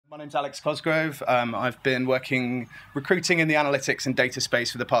My name's Cosgrove. I've been recruiting in the analytics and data space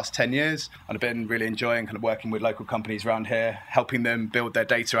for the past 10 years. And I've been really enjoying kind of working with local companies around here, helping them build their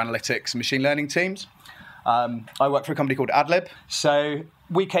data analytics and machine learning teams. I work for a company called ADLIB. So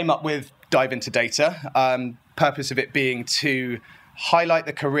we came up with Dive Into Data, purpose of it being to highlight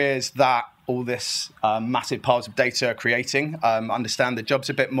the careers that all this massive piles of data are creating, understand the jobs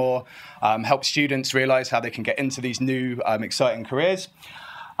a bit more, help students realize how they can get into these new exciting careers.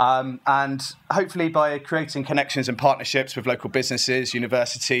 And hopefully by creating connections and partnerships with local businesses,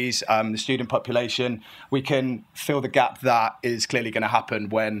 universities, the student population, we can fill the gap that is clearly going to happen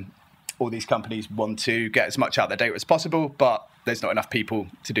when all these companies want to get as much out of their data as possible, but there's not enough people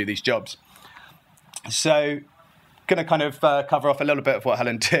to do these jobs. So going to kind of cover off a little bit of what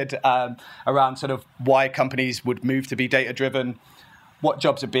Helen did around sort of why companies would move to be data-driven, what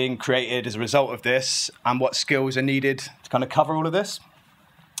jobs are being created as a result of this, and what skills are needed to kind of cover all of this.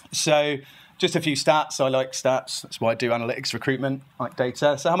 So just a few stats. I like stats. That's why I do analytics recruitment, I like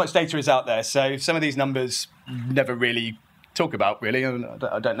data. So how much data is out there? So some of these numbers never really talk about, really.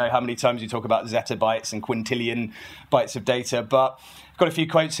 I don't know how many times you talk about zettabytes and quintillion bytes of data, but I've got a few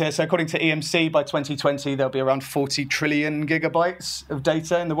quotes here. So according to EMC, by 2020, there'll be around 40 trillion gigabytes of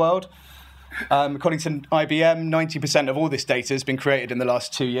data in the world. According to IBM, 90% of all this data has been created in the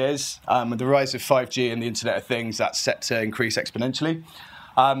last 2 years. With the rise of 5G and the Internet of Things, that's set to increase exponentially.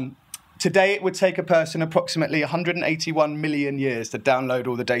 Today, it would take a person approximately 181 million years to download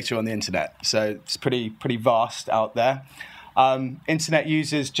all the data on the internet. So it's pretty vast out there. Internet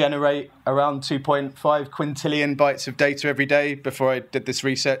users generate around 2.5 quintillion bytes of data every day. Before I did this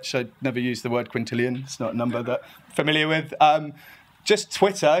research, I never used the word quintillion. It's not a number that I'm familiar with. Just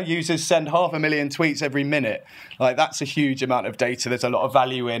Twitter, users send 500,000 tweets every minute. Like, that's a huge amount of data. There's a lot of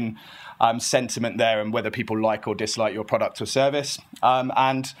value in sentiment there and whether people like or dislike your product or service.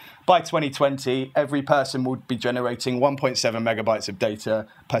 And by 2020, every person would be generating 1.7 megabytes of data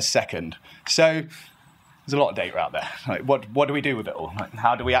per second. So there's a lot of data out there. Like, what do we do with it all? Like,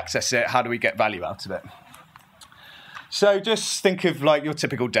 how do we access it? How do we get value out of it? So just think of like your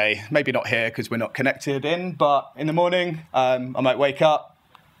typical day. Maybe not here because we're not connected in, but in the morning, I might wake up,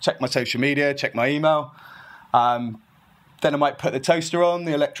 check my social media, check my email. Then I might put the toaster on.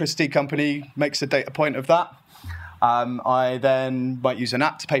 The electricity company makes a data point of that. I then might use an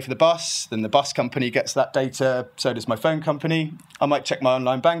app to pay for the bus. Then the bus company gets that data. So does my phone company. I might check my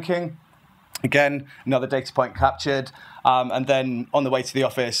online banking. Again, another data point captured. And then on the way to the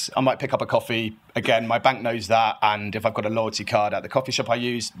office, I might pick up a coffee. Again, my bank knows that. And if I've got a loyalty card at the coffee shop I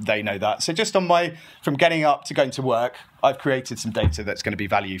use, they know that. So just from getting up to going to work, I've created some data that's going to be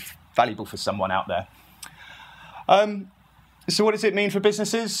valuable for someone out there. So what does it mean for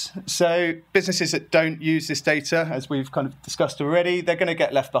businesses? So businesses that don't use this data, as we've kind of discussed already, they're going to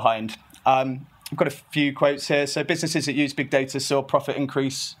get left behind. I've got a few quotes here. So businesses that use big data saw profit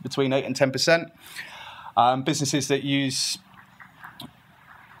increase between 8 and 10%. Businesses that use,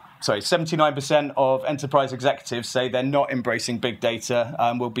 79% of enterprise executives say they're not embracing big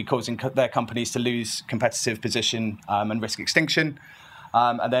data, will be causing their companies to lose competitive position and risk extinction.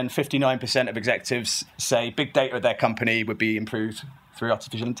 And then 59% of executives say big data at their company would be improved through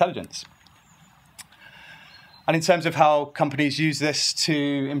artificial intelligence. And in terms of how companies use this to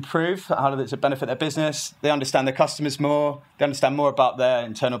improve, how does it benefit their business? They understand their customers more. They understand more about their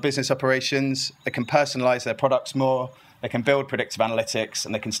internal business operations. They can personalize their products more. They can build predictive analytics,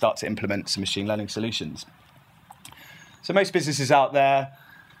 and they can start to implement some machine learning solutions. So most businesses out there,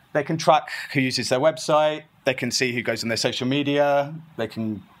 they can track who uses their website. They can see who goes on their social media. They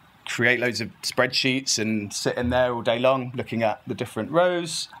can create loads of spreadsheets and sit in there all day long looking at the different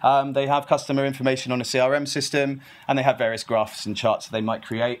rows. They have customer information on a CRM system, and they have various graphs and charts that they might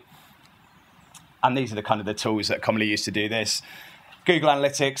create. And these are the kind of the tools that are commonly used to do this. Google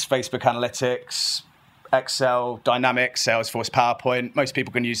Analytics, Facebook Analytics, Excel, Dynamics, Salesforce, PowerPoint. Most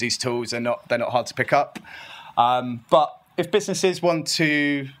people can use these tools. They're not hard to pick up. But if businesses want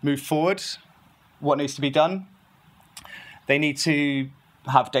to move forward, what needs to be done? They need to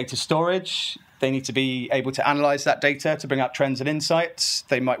have data storage. They need to be able to analyze that data to bring out trends and insights.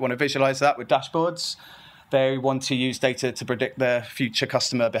 They might want to visualize that with dashboards. They want to use data to predict their future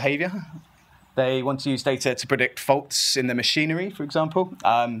customer behavior. They want to use data to predict faults in the machinery, for example.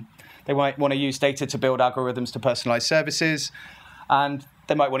 They might want to use data to build algorithms to personalize services. And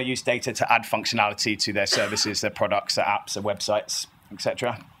they might want to use data to add functionality to their services, their products, their apps, their websites,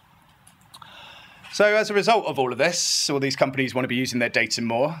 etc. So as a result of all of this, all these companies want to be using their data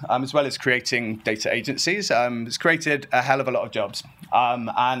more, as well as creating data agencies. It's created a hell of a lot of jobs.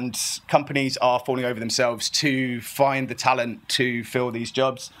 And companies are falling over themselves to find the talent to fill these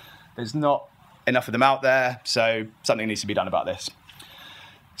jobs. There's not enough of them out there, so something needs to be done about this.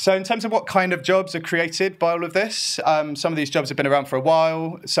 So in terms of what kind of jobs are created by all of this, some of these jobs have been around for a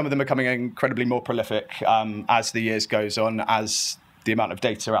while. Some of them are becoming incredibly more prolific as the years goes on, as the amount of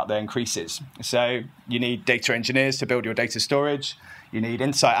data out there increases. So you need data engineers to build your data storage. You need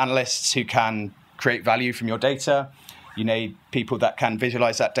insight analysts who can create value from your data. You need people that can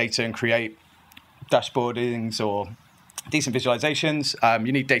visualize that data and create dashboardings or decent visualizations.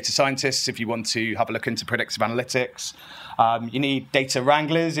 You need data scientists if you want to have a look into predictive analytics. You need data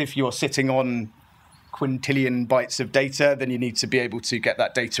wranglers. If you're sitting on quintillion bytes of data, then you need to be able to get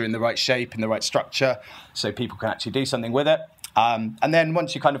that data in the right shape, in the right structure, so people can actually do something with it. And then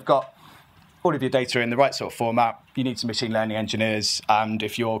once you kind of got all of your data in the right sort of format, you need some machine learning engineers. And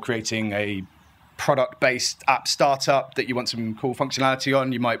if you're creating a product-based app startup that you want some cool functionality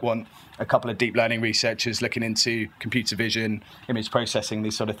on, you might want a couple of deep learning researchers looking into computer vision, image processing,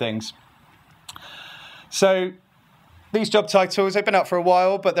 these sort of things. So these job titles, they've been out for a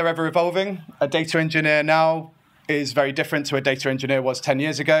while, but they're ever evolving. A data engineer now is very different to a data engineer was 10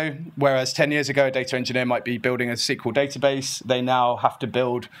 years ago, whereas 10 years ago, a data engineer might be building a SQL database. They now have to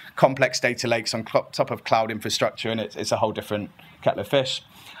build complex data lakes on top of cloud infrastructure, and it's a whole different kettle of fish.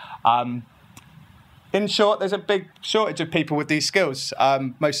 In short, there's a big shortage of people with these skills.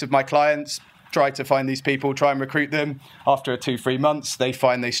 Most of my clients try to find these people, try and recruit them. After 2-3 months, they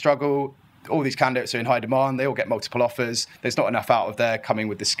find they struggle. All these candidates are in high demand. They all get multiple offers. There's not enough out of there coming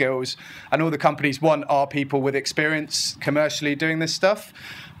with the skills. And all the companies want are people with experience commercially doing this stuff.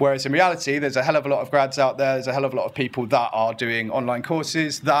 Whereas in reality, there's a hell of a lot of grads out there. There's a hell of a lot of people that are doing online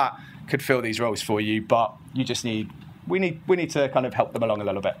courses that could fill these roles for you. But you just we need to kind of help them along a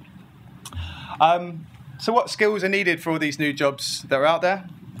little bit. So what skills are needed for all these new jobs that are out there?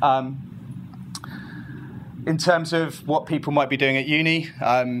 In terms of what people might be doing at uni,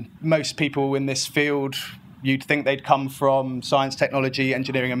 most people in this field, you'd think they'd come from science, technology,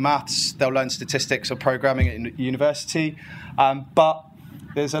 engineering and maths. They'll learn statistics or programming at university. But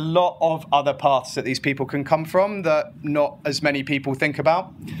there's a lot of other paths that these people can come from that not as many people think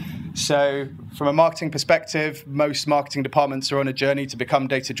about. So from a marketing perspective, most marketing departments are on a journey to become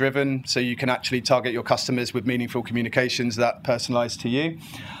data-driven, so you can actually target your customers with meaningful communications that are personalized to you.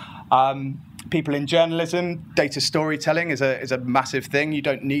 People in journalism, data storytelling is a massive thing. You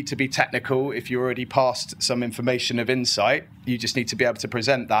don't need to be technical if you're already past some information of insight. You just need to be able to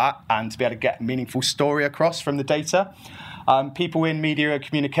present that and to be able to get a meaningful story across from the data. People in media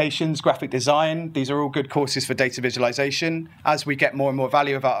communications, graphic design, these are all good courses for data visualization. As we get more and more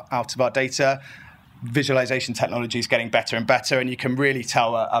value out of our data, visualization technology is getting better and better, and you can really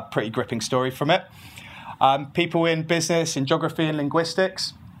tell a pretty gripping story from it. People in business, in geography and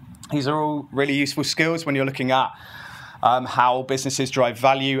linguistics, these are all really useful skills when you're looking at how businesses drive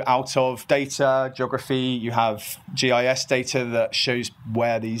value out of data. Geography, you have GIS data that shows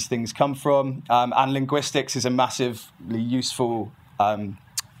where these things come from. And linguistics is a massively useful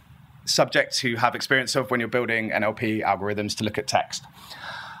subject to have experience of when you're building NLP algorithms to look at text.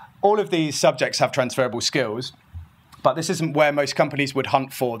 All of these subjects have transferable skills, but this isn't where most companies would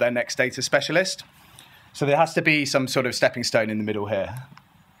hunt for their next data specialist. So there has to be some sort of stepping stone in the middle here.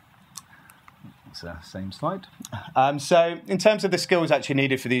 It's the same slide. So in terms of the skills actually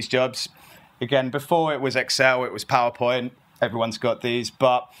needed for these jobs, again, before it was Excel, it was PowerPoint. Everyone's got these.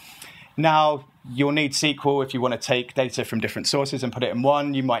 But now you'll need SQL if you want to take data from different sources and put it in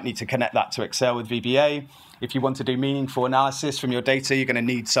one. You might need to connect that to Excel with VBA. If you want to do meaningful analysis from your data, you're going to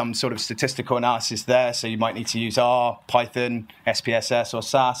need some sort of statistical analysis there. So you might need to use R, Python, SPSS, or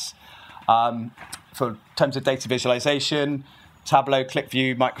SAS. For terms of data visualization, Tableau,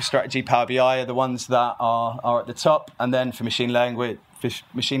 ClickView, MicroStrategy, Power BI are the ones that are at the top. And then for machine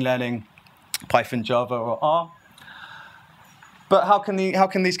learning, Python, Java, or R. But how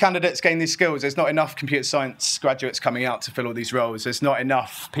can these candidates gain these skills? There's not enough computer science graduates coming out to fill all these roles. There's not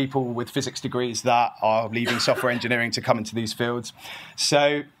enough people with physics degrees that are leaving software engineering to come into these fields.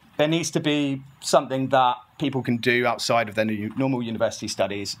 So there needs to be something that people can do outside of their normal university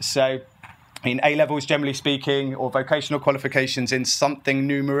studies. So in A-levels, generally speaking, or vocational qualifications in something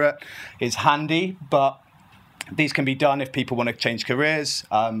numerate is handy, but these can be done if people want to change careers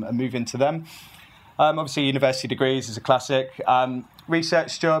and move into them. Obviously, university degrees is a classic.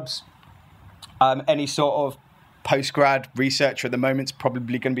 Research jobs, any sort of post-grad researcher at the moment is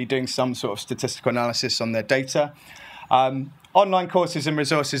probably going to be doing some sort of statistical analysis on their data. Online courses and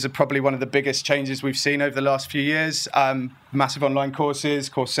resources are probably one of the biggest changes we've seen over the last few years. Massive online courses,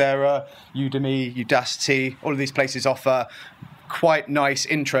 Coursera, Udemy, Udacity, all of these places offer quite nice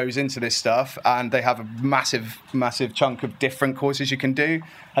intros into this stuff, and they have a massive chunk of different courses you can do.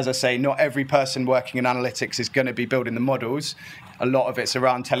 As I say, not every person working in analytics is going to be building the models. A lot of it's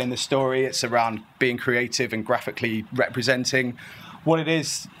around telling the story. It's around being creative and graphically representing what it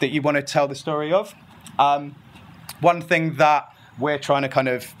is that you want to tell the story of. One thing that we're trying to kind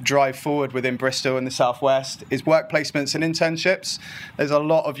of drive forward within Bristol and the Southwest is work placements and internships. There's a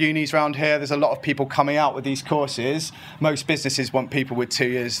lot of unis around here. There's a lot of people coming out with these courses. Most businesses want people with 2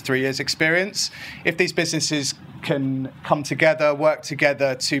 years, 3 years experience. If these businesses can come together, work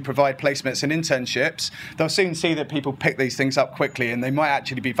together to provide placements and internships, they'll soon see that people pick these things up quickly, and they might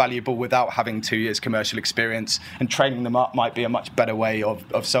actually be valuable without having 2 years commercial experience, and training them up might be a much better way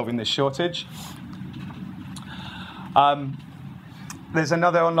of solving this shortage. There's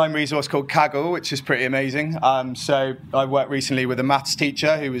another online resource called Kaggle, which is pretty amazing. So I worked recently with a maths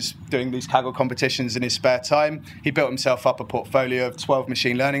teacher who was doing these Kaggle competitions in his spare time. He built himself up a portfolio of 12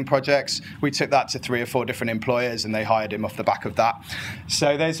 machine learning projects. We took that to 3 or 4 different employers, and they hired him off the back of that.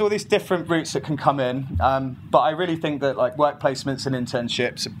 So there's all these different routes that can come in. But I really think that like work placements and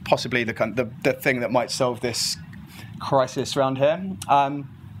internships are possibly the thing that might solve this crisis around here.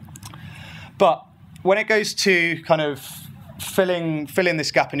 But when it goes to kind of filling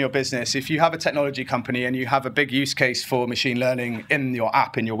this gap in your business, if you have a technology company and you have a big use case for machine learning in your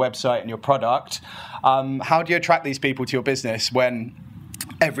app, in your website, in your product, how do you attract these people to your business when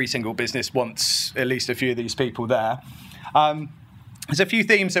every single business wants at least a few of these people there? There's a few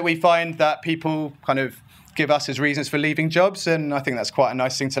themes that we find that people kind of give us as reasons for leaving jobs, and I think that's quite a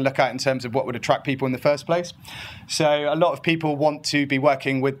nice thing to look at in terms of what would attract people in the first place. So a lot of people want to be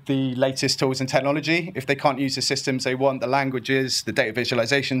working with the latest tools and technology. If they can't use the systems they want, the languages, the data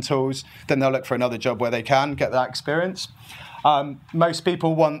visualization tools, then they'll look for another job where they can get that experience. Most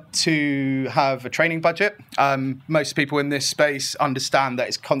people want to have a training budget. Most people in this space understand that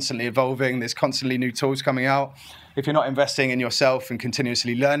it's constantly evolving. There's constantly new tools coming out. If you're not investing in yourself and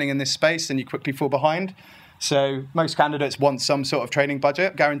continuously learning in this space, then you quickly fall behind. So most candidates want some sort of training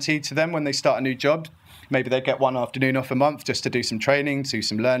budget guaranteed to them when they start a new job. Maybe they get one afternoon off a month just to do some training, do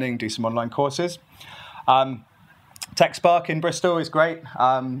some learning, do some online courses. TechSpark in Bristol is great.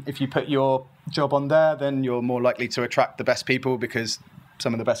 If you put your job on there, then you're more likely to attract the best people because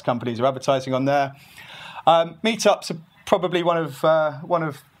some of the best companies are advertising on there. Meetups are probably one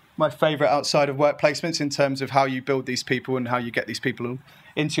of my favourite outside of work placements in terms of how you build these people and how you get these people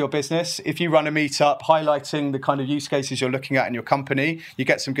into your business. If you run a meetup highlighting the kind of use cases you're looking at in your company, you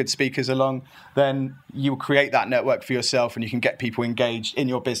get some good speakers along, then you'll create that network for yourself and you can get people engaged in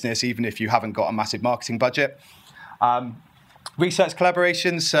your business even if you haven't got a massive marketing budget. Research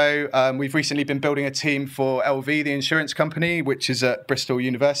collaborations. So we've recently been building a team for LV, the insurance company, which is at Bristol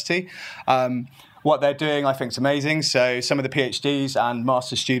University. What they're doing, I think, is amazing. So some of the PhDs and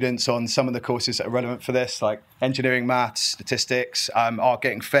master students on some of the courses that are relevant for this, like engineering, maths, statistics, are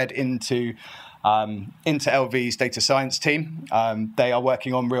getting fed into LV's data science team. They are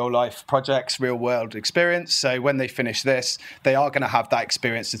working on real life projects, real world experience. So when they finish this, they are going to have that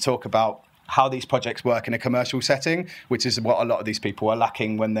experience to talk about how these projects work in a commercial setting, which is what a lot of these people are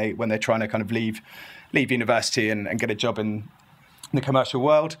lacking when they're trying to kind of leave university and get a job in the commercial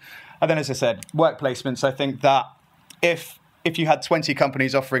world. And then, as I said, work placements. I think that if you had 20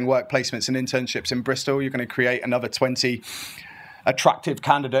 companies offering work placements and internships in Bristol, you're going to create another 20 attractive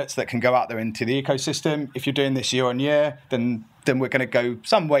candidates that can go out there into the ecosystem. If you're doing this year on year, then we're going to go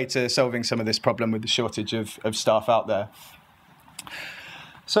some way to solving some of this problem with the shortage of staff out there.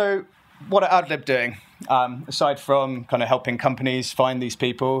 So what are ADLIB doing? Aside from kind of helping companies find these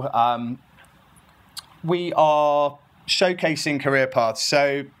people, we are showcasing career paths.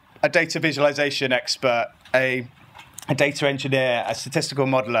 So a data visualization expert, a data engineer, a statistical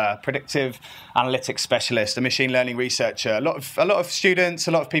modeler, predictive analytics specialist, a machine learning researcher. A lot of students,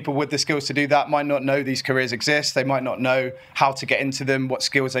 a lot of people with the skills to do that might not know these careers exist. They might not know how to get into them, what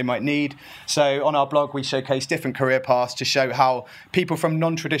skills they might need. So on our blog, we showcase different career paths to show how people from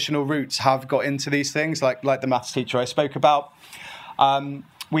non-traditional routes have got into these things, like the maths teacher I spoke about.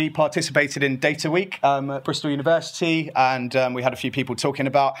 We participated in Data Week at Bristol University, and we had a few people talking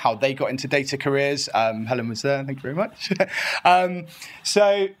about how they got into data careers. Helen was there, thank you very much.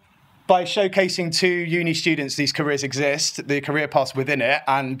 So by showcasing to uni students these careers exist, the career paths within it,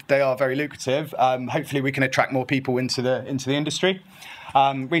 and they are very lucrative. Hopefully we can attract more people into the industry.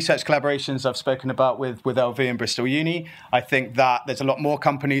 Research collaborations I've spoken about with LV and Bristol Uni. I think that there's a lot more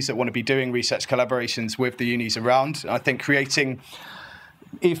companies that want to be doing research collaborations with the unis around. I think creating,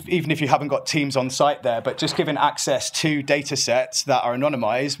 even if you haven't got teams on site there, but just giving access to data sets that are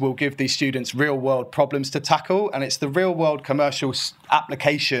anonymized will give these students real world problems to tackle. And it's the real world commercial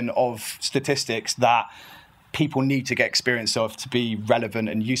application of statistics that people need to get experience of to be relevant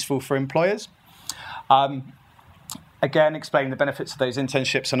and useful for employers. Again, explaining the benefits of those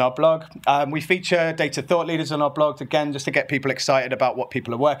internships on our blog. We feature data thought leaders on our blog, again, just to get people excited about what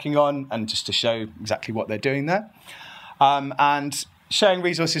people are working on and just to show exactly what they're doing there. And sharing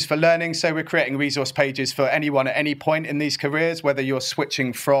resources for learning. So we're creating resource pages for anyone at any point in these careers, whether you're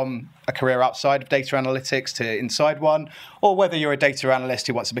switching from a career outside of data analytics to inside one, or whether you're a data analyst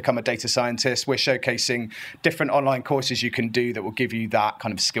who wants to become a data scientist. We're showcasing different online courses you can do that will give you that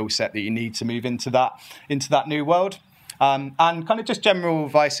kind of skill set that you need to move into that new world. And kind of just general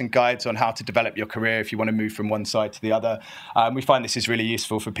advice and guides on how to develop your career if you want to move from one side to the other. We find this is really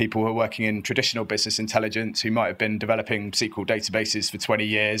useful for people who are working in traditional business intelligence who might have been developing SQL databases for 20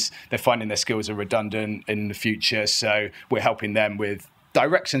 years. They're finding their skills are redundant in the future, so we're helping them with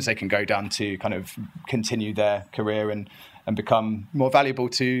directions they can go down to kind of continue their career and become more valuable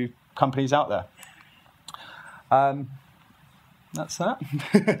to companies out there. That's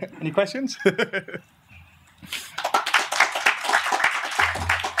that. Any questions?